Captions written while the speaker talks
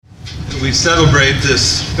we celebrate this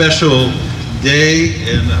special day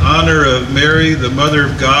in honor of Mary, the Mother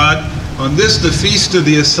of God, on this, the Feast of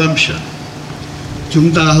the Assumption.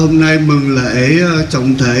 Chúng ta hôm nay mừng lễ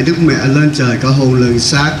trọng thể Đức Mẹ lên trời cả hồn lần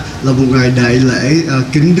xác, là một ngày đại lễ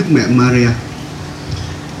kính Đức Mẹ Maria.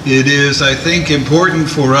 It is, I think, important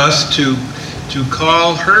for us to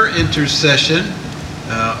call her intercession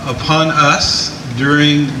upon us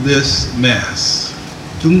during this Mass.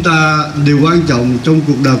 Chúng ta, điều quan trọng trong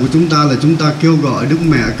cuộc đời của chúng ta là chúng ta kêu gọi Đức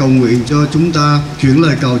Mẹ cầu nguyện cho chúng ta, chuyển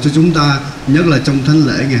lời cầu cho chúng ta, nhất là trong thánh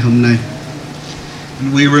lễ ngày hôm nay.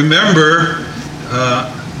 We remember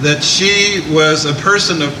that she was a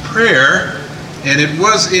person of prayer, and it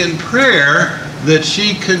was in prayer that she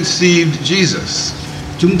conceived Jesus.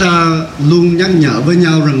 Chúng ta luôn nhắc nhở với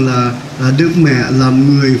nhau rằng là Đức Mẹ là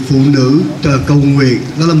người phụ nữ cầu nguyện,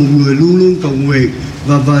 đó là một người luôn luôn cầu nguyện,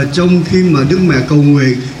 và trong khi mà Đức Mẹ cầu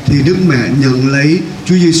nguyện thì Đức Mẹ nhận lấy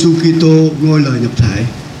Chúa Giêsu Kitô ngôi lời nhập thể.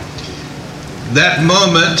 That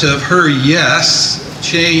moment of her yes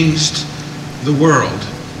changed the world.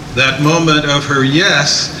 That moment of her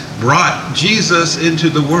yes brought Jesus into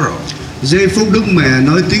the world. Giây phút Đức Mẹ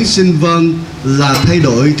nói tiếng xin vâng là thay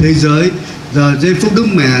đổi thế giới. Và giây phút Đức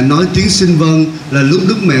Mẹ nói tiếng xin vâng là lúc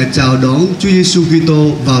Đức Mẹ chào đón Chúa Giêsu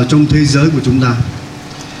Kitô vào trong thế giới của chúng ta.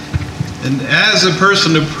 And as a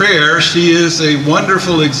person of prayer, she is a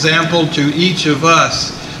wonderful example to each of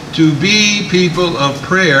us to be people of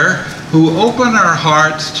prayer who open our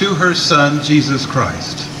hearts to her Son, Jesus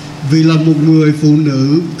Christ. Vì là một người phụ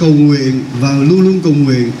nữ cầu nguyện và luôn luôn cầu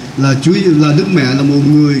nguyện, là Đức Mẹ là một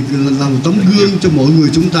người, là một tấm gương cho mỗi người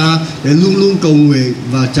chúng ta để luôn luôn cầu nguyện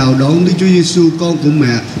và chào đón Đức Chúa Giêsu con của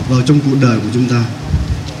mẹ vào trong cuộc đời của chúng ta.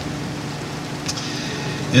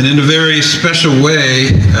 And in a very special way,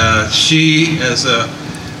 she, as a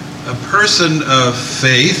person of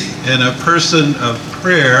faith and a person of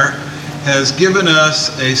prayer, has given us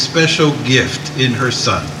a special gift in her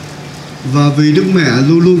Son. Và vì Đức Mẹ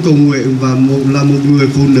luôn luôn cầu nguyện và là một người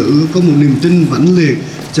phụ nữ có một niềm tin mãnh liệt,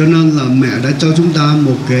 cho nên là mẹ đã cho chúng ta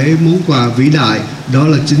một cái món quà vĩ đại, đó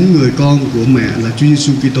là chính người con của mẹ là Chúa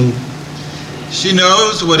Giêsu Kitô. She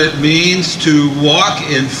knows what it means to walk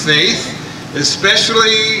in faith,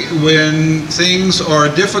 especially when things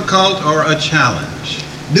are difficult or a challenge.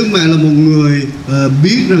 Đức Mẹ là một người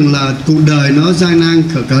biết rằng là cuộc đời nó gian nan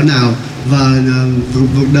cỡ nào, và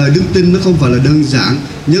cuộc đời đức tin nó không phải là đơn giản,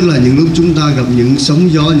 nhất là những lúc chúng ta gặp những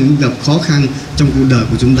sóng gió, những gặp khó khăn trong cuộc đời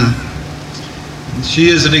của chúng ta. She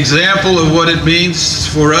is an example of what it means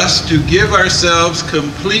for us to give ourselves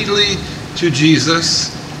completely to Jesus,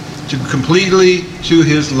 completely to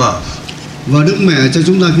His love. Và Đức Mẹ cho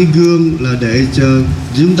chúng ta cái gương là để cho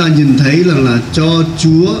chúng ta nhìn thấy là cho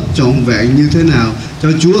Chúa trọn vẹn như thế nào, cho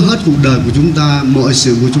Chúa hết cuộc đời của chúng ta, mọi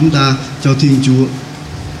sự của chúng ta cho Thiên Chúa.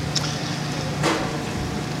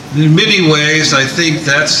 In many ways, I think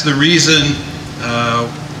that's the reason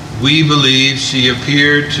we believe she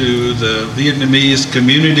appeared to the Vietnamese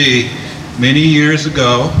community many years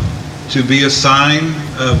ago to be a sign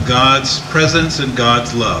of God's presence and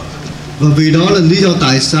God's love. Và vì đó là lý do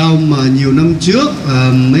tại sao mà nhiều năm trước,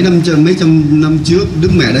 mấy trăm năm trước, Đức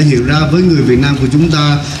Mẹ đã hiện ra với người Việt Nam của chúng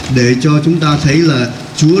ta để cho chúng ta thấy là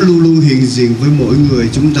Chúa luôn luôn hiện diện với mỗi người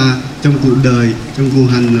chúng ta trong cuộc đời, trong cuộc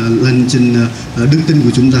hành trình đức tin của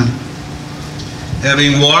chúng ta.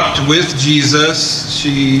 Having walked with Jesus,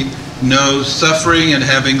 she knows suffering, and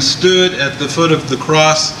having stood at the foot of the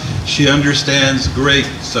cross, she understands great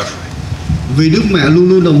suffering. Vì Đức Mẹ luôn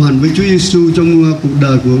luôn đồng hành với Chúa Giêsu trong cuộc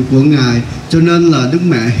đời của Ngài, cho nên là Đức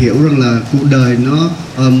Mẹ hiểu rằng là cuộc đời nó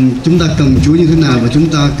chúng ta cần Chúa như thế nào và chúng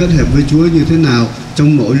ta kết hợp với Chúa như thế nào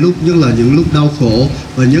trong mỗi lúc, nhất là những lúc đau khổ,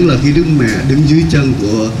 và nhất là khi Đức Mẹ đứng dưới chân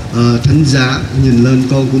của thánh giá, nhìn lên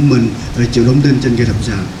con của mình chịu đóng đinh trên cây thập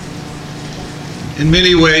giá. In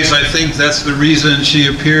many ways, I think that's the reason she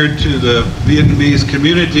appeared to the Vietnamese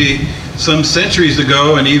community some centuries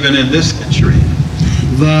ago, and even in this century.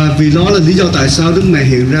 Và vì đó là lý do tại sao Đức Mẹ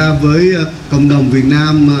hiện ra với cộng đồng Việt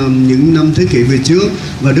Nam những năm thế kỷ về trước,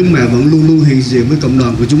 và Đức Mẹ vẫn luôn luôn hiện diện với cộng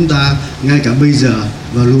đồng của chúng ta ngay cả bây giờ,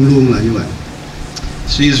 và luôn luôn là như vậy.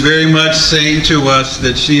 She is very much saying to us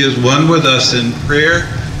that she is one with us in prayer,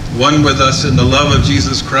 one with us in the love of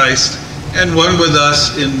Jesus Christ, and one with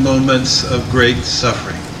us in moments of great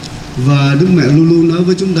suffering. Và Đức Mẹ luôn luôn nói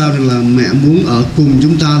với chúng ta rằng là mẹ muốn ở cùng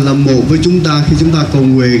chúng ta, là một với chúng ta khi chúng ta cầu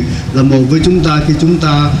nguyện, là một với chúng ta khi chúng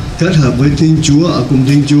ta kết hợp với Thiên Chúa, ở cùng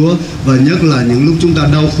Thiên Chúa, và nhất là những lúc chúng ta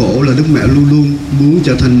đau khổ là Đức Mẹ luôn luôn muốn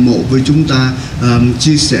trở thành một với chúng ta,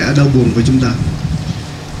 chia sẻ đau buồn với chúng ta.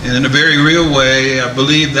 And in a very real way, I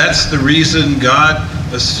believe that's the reason God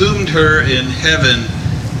assumed her in heaven,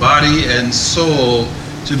 body and soul,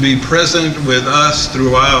 to be present with us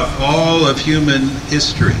throughout all of human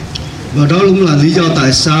history. Và đó cũng là lý do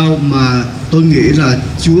tại sao mà tôi nghĩ là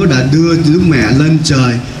Chúa đã đưa Đức Mẹ lên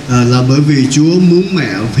trời, là bởi vì Chúa muốn mẹ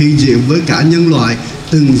hiện diện với cả nhân loại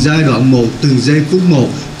từng giai đoạn một, từng giây phút một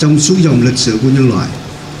trong suốt dòng lịch sử của nhân loại.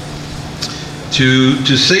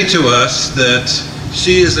 To say to us that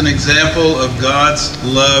she is an example of God's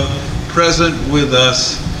love present with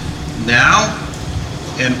us now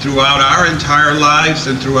and throughout our entire lives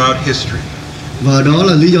and throughout history. Và đó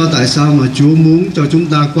là lý do tại sao mà Chúa muốn cho chúng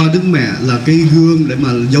ta qua Đức Mẹ là cái gương để mà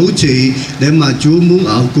dấu chỉ, để mà Chúa muốn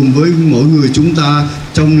ở cùng với mỗi người chúng ta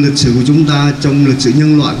trong lịch sử của chúng ta, trong lịch sử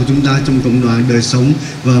nhân loại của chúng ta, trong cộng đoàn đời sống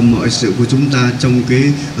và mọi sự của chúng ta trong cái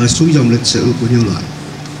suốt dòng lịch sử của nhân loại.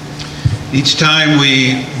 Each time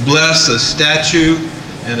we bless a statue,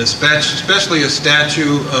 and especially a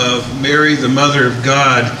statue of Mary, the Mother of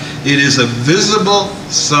God, it is a visible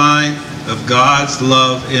sign of God's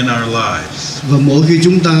love in our lives. Và mỗi khi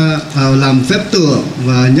chúng ta làm phép tượng,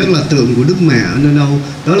 và nhất là tượng của Đức Mẹ ở nơi đâu,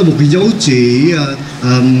 đó là một cái dấu chỉ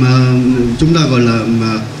chúng ta gọi là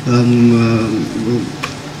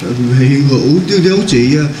hiện hữu, dấu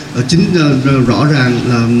chỉ chính rõ ràng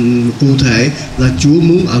là cụ thể là Chúa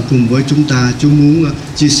muốn ở cùng với chúng ta, Chúa muốn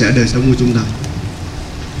chia sẻ đời sống của chúng ta.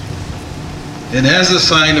 And as a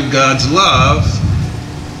sign of God's love,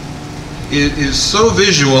 it is so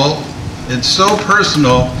visual and so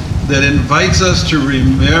personal that it invites us to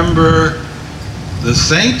remember the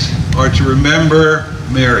saint or to remember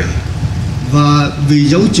Mary. Và vì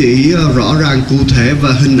dấu chỉ rõ ràng, cụ thể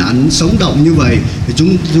và hình ảnh sống động như vậy, thì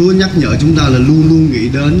Chúa nhắc nhở chúng ta là luôn luôn nghĩ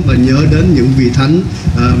đến và nhớ đến những vị thánh,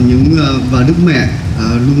 và Đức Mẹ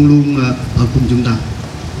luôn luôn ở cùng chúng ta.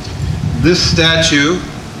 This statue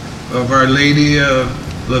of Our Lady of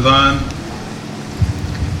Lavon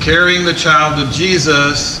carrying the child of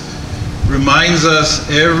Jesus reminds us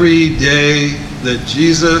every day that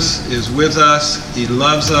Jesus is with us, He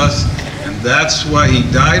loves us, and that's why He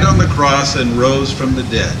died on the cross and rose from the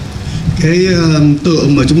dead. Cái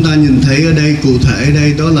tượng mà chúng ta nhìn thấy ở đây, cụ thể ở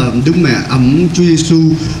đây, đó là Đức Mẹ ẵm Chúa Giêsu,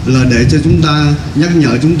 là để cho chúng ta nhắc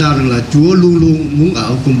nhở chúng ta rằng là Chúa luôn luôn muốn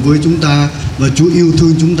ở cùng với chúng ta và Chúa yêu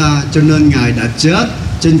thương chúng ta, cho nên Ngài đã chết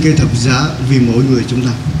trên cây thập giá vì mỗi người chúng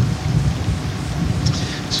ta.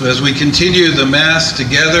 So as we continue the Mass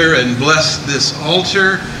together and bless this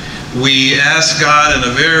altar, we ask God in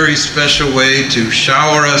a very special way to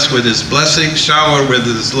shower us with His blessing, shower with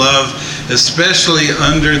His love, especially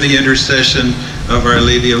under the intercession of Our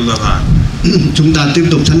Lady of Lavon. Chúng ta tiếp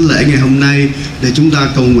tục thánh lễ ngày hôm nay để chúng ta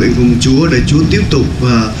cầu nguyện cùng Chúa, để Chúa tiếp tục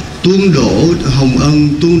tuôn đổ hồng ân,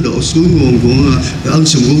 tuôn đổ suối nguồn của ân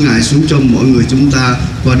sủng của Ngài xuống cho mỗi người chúng ta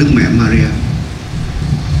qua Đức Mẹ Maria.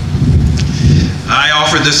 I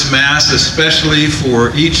offer this Mass especially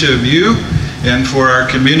for each of you and for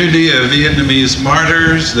our community of Vietnamese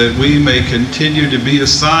martyrs, that we may continue to be a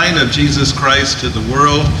sign of Jesus Christ to the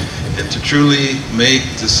world and to truly make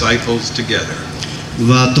disciples together.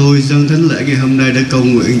 Và tôi dâng thánh lễ ngày hôm nay để cầu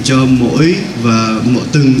nguyện cho mỗi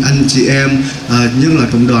từng anh chị em, nhất là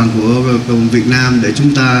cộng đoàn của Việt Nam, để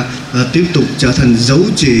chúng ta tiếp tục trở thành dấu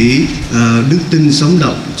chỉ đức tin sống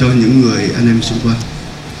động cho những người anh em xung quanh.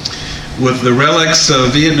 With the relics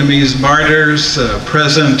of Vietnamese martyrs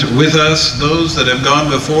present with us, those that have gone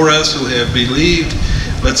before us who have believed,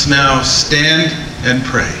 let's now stand and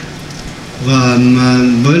pray. Và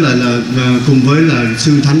với lại là cùng với là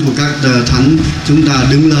xưng thánh của các thánh, chúng ta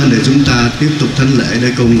đứng lên để chúng ta tiếp tục thánh lễ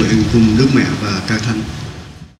để cầu nguyện cùng Đức Mẹ và các thánh.